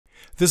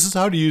This is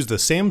how to use the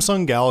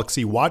Samsung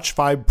Galaxy Watch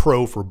 5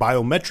 Pro for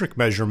biometric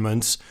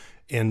measurements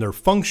and their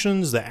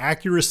functions, the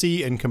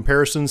accuracy, and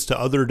comparisons to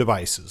other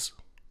devices.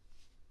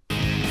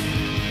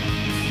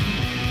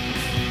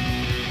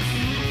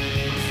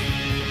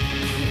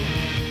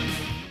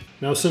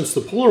 Now, since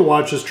the Polar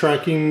Watch is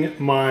tracking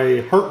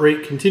my heart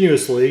rate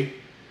continuously,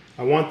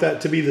 I want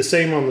that to be the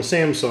same on the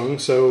Samsung,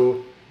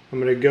 so I'm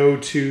going to go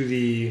to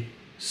the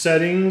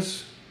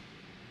settings.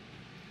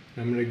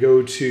 I'm going to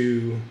go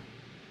to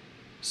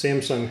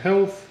Samsung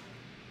Health,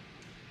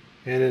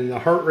 and in the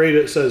heart rate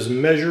it says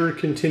measure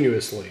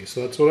continuously, so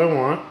that's what I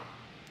want.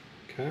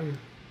 Okay.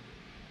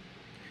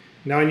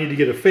 Now I need to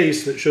get a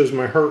face that shows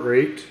my heart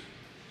rate.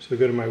 So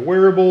go to my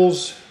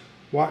wearables,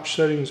 watch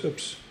settings,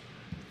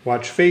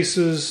 watch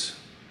faces,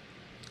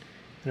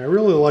 and I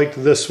really liked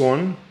this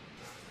one.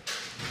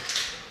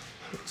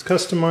 Let's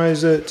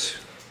customize it.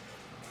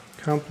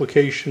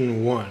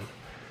 Complication 1.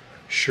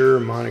 Sure,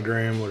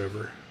 monogram,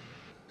 whatever.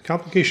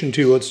 Complication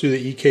 2, let's do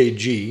the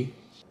EKG.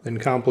 Then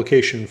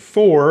complication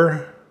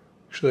 4,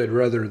 actually I'd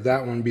rather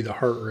that one be the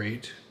heart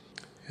rate.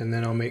 And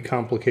then I'll make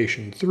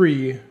complication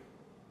 3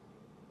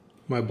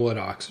 my blood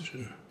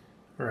oxygen.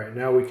 All right,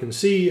 now we can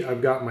see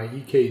I've got my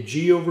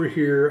EKG over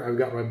here, I've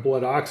got my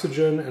blood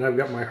oxygen, and I've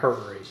got my heart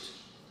rate.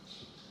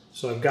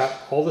 So I've got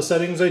all the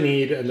settings I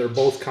need, and they're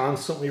both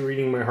constantly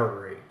reading my heart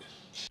rate.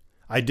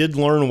 I did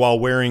learn while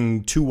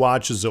wearing two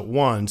watches at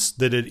once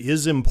that it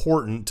is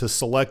important to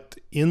select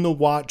in the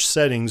watch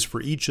settings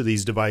for each of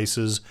these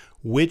devices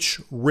which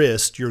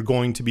wrist you're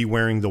going to be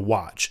wearing the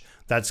watch.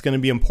 That's going to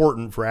be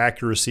important for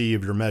accuracy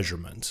of your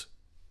measurements.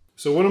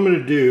 So what I'm going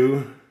to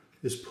do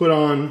is put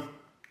on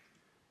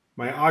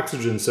my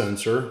oxygen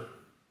sensor,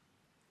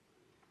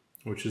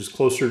 which is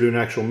closer to an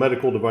actual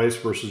medical device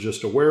versus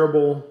just a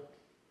wearable,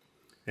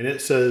 and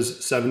it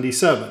says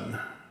 77.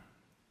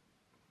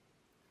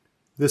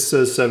 This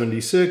says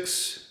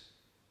 76,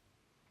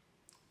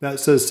 that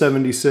says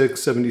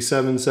 76,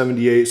 77,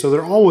 78. So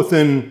they're all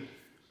within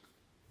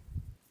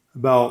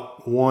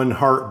about one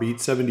heartbeat,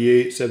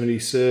 78,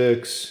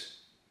 76,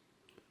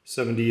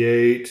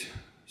 78.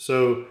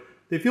 So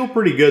they feel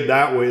pretty good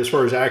that way as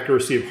far as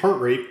accuracy of heart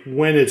rate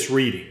when it's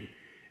reading.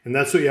 And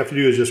that's what you have to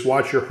do, is just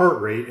watch your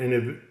heart rate,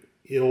 and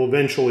it'll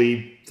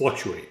eventually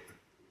fluctuate.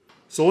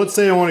 So let's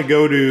say I want to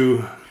go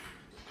to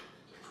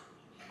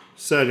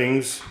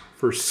settings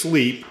for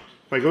sleep.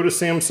 If I go to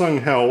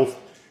Samsung Health,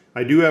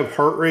 I do have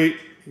heart rate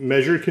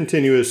measured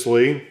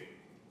continuously.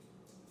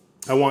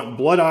 I want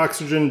blood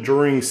oxygen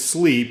during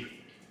sleep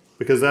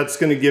because that's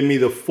going to give me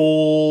the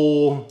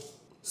full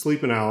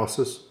sleep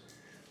analysis.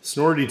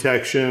 Snore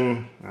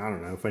detection, I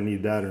don't know if I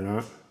need that or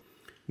not.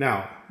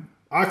 Now,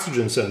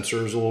 oxygen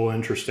sensor is a little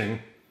interesting.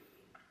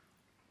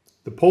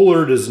 The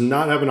Polar does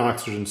not have an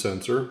oxygen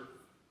sensor.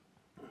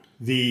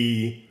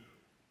 The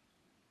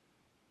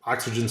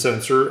oxygen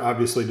sensor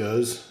obviously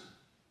does.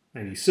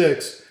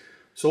 96.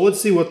 So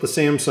let's see what the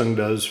Samsung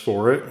does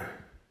for it.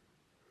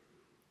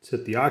 Let's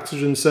hit the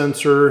oxygen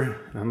sensor.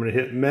 I'm going to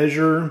hit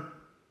measure.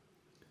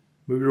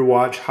 Move your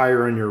watch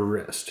higher on your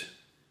wrist.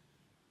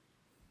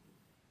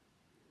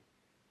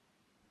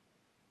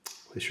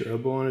 Place your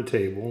elbow on a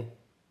table.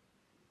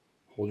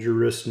 Hold your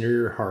wrist near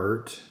your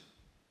heart.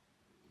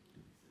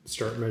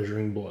 Start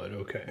measuring blood.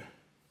 Okay.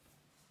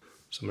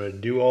 So I'm going to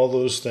do all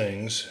those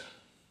things.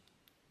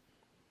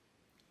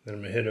 Then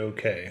I'm going to hit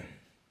OK.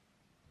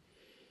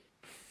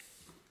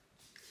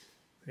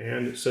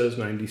 And it says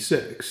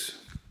 96,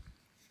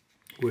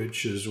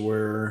 which is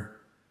where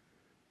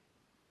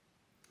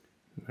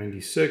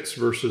 96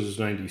 versus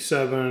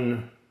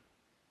 97,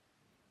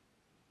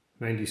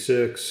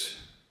 96.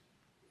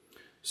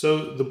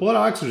 So the blood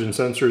oxygen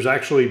sensor is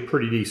actually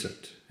pretty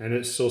decent, and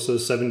it still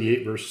says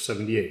 78 versus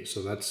 78,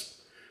 so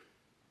that's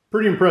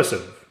pretty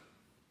impressive.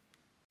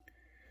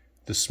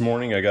 This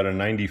morning I got a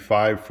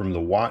 95 from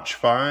the Watch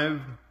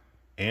 5,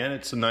 and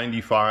it's a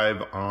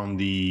 95 on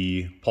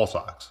the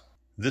pulseox.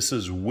 This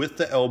is with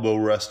the elbow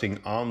resting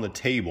on the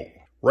table.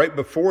 Right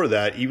before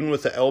that, even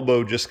with the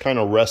elbow just kind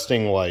of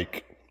resting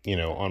like, you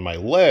know, on my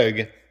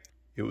leg,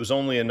 it was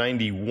only a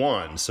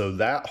 91. So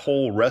that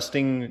whole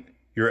resting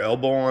your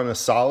elbow on a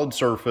solid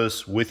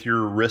surface with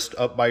your wrist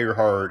up by your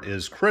heart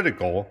is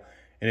critical.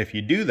 And if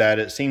you do that,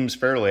 it seems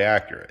fairly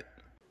accurate.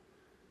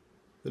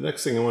 The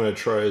next thing I want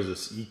to try is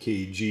this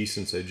EKG,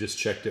 since I just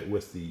checked it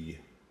with the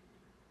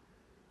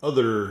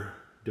other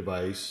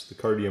device, the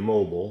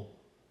CardioMobile.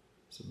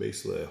 So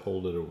basically I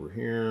hold it over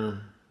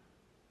here.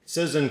 It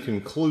says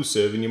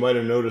inconclusive, and you might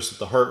have noticed that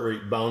the heart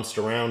rate bounced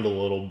around a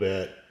little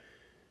bit.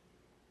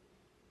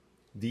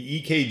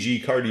 The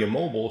EKG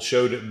CardioMobile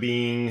showed it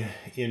being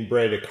in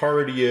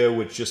bradycardia,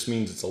 which just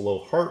means it's a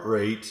low heart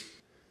rate.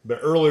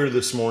 But earlier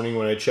this morning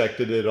when I checked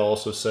it, it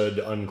also said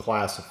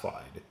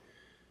unclassified.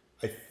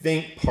 I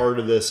think part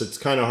of this, it's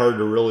kind of hard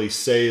to really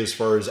say as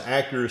far as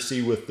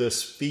accuracy with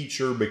this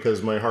feature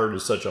because my heart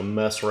is such a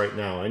mess right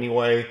now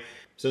anyway.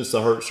 Since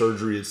the heart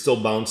surgery, it's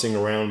still bouncing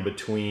around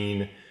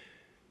between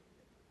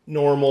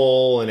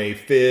normal and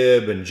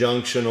AFib and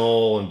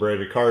junctional and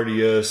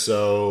bradycardia.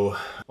 So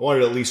I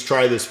wanted to at least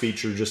try this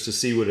feature just to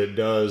see what it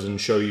does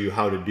and show you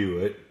how to do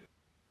it.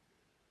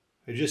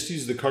 I just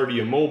used the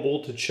Cardio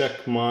Mobile to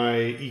check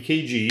my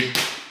EKG,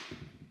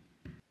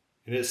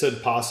 and it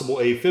said possible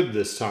AFib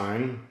this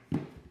time.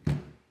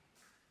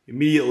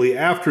 Immediately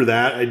after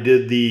that, I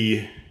did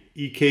the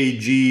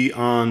EKG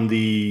on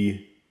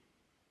the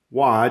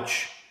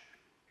watch,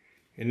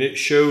 and it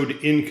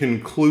showed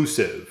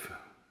inconclusive.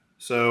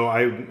 So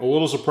I'm a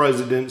little surprised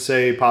it didn't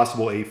say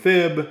possible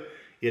AFib.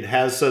 It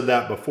has said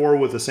that before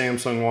with the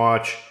Samsung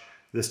watch.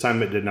 This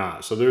time it did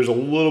not. So there's a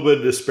little bit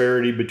of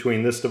disparity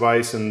between this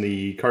device and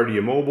the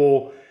Cardio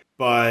Mobile,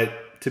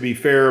 but to be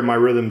fair, my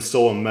rhythm's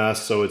still a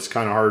mess, so it's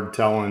kind of hard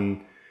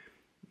telling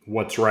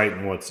what's right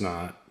and what's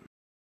not.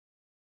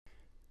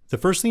 The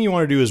first thing you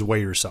want to do is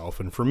weigh yourself.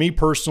 And for me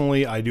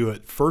personally, I do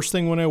it first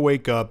thing when I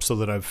wake up so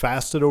that I've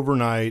fasted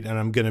overnight, and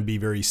I'm going to be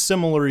very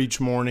similar each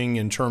morning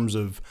in terms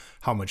of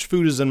how much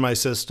food is in my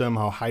system,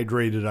 how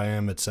hydrated I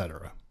am,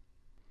 etc.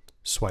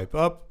 Swipe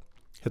up,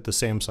 hit the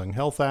Samsung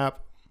Health app,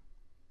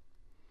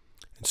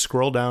 and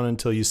scroll down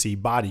until you see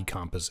body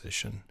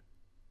composition.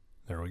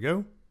 There we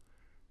go.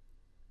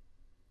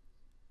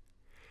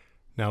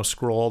 Now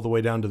scroll all the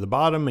way down to the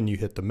bottom and you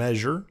hit the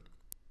measure.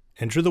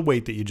 Enter the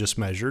weight that you just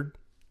measured.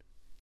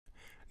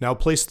 Now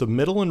place the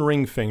middle and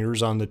ring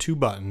fingers on the two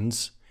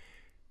buttons.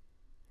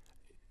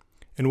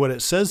 And what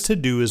it says to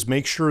do is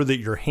make sure that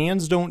your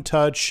hands don't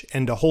touch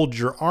and to hold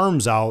your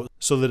arms out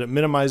so that it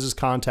minimizes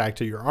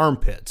contact at your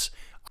armpits.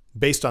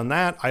 Based on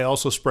that, I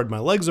also spread my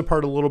legs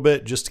apart a little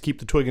bit just to keep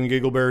the twig and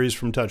giggleberries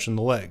from touching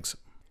the legs.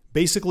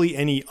 Basically,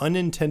 any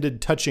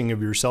unintended touching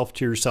of yourself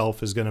to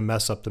yourself is going to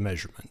mess up the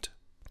measurement.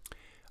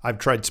 I've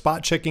tried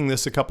spot checking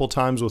this a couple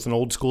times with an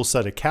old school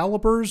set of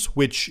calipers,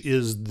 which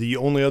is the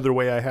only other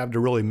way I have to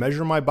really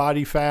measure my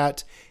body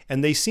fat,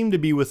 and they seem to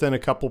be within a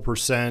couple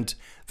percent.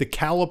 The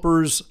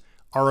calipers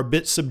are a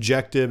bit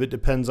subjective. It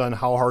depends on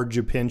how hard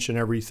you pinch and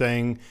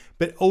everything.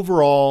 But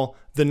overall,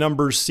 the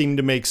numbers seem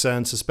to make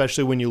sense,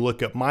 especially when you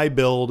look at my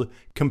build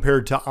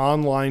compared to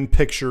online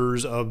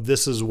pictures of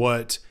this is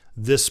what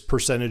this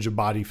percentage of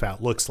body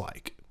fat looks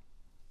like.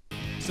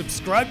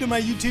 Subscribe to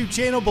my YouTube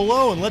channel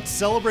below and let's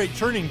celebrate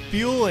turning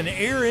fuel and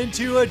air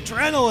into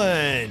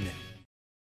adrenaline.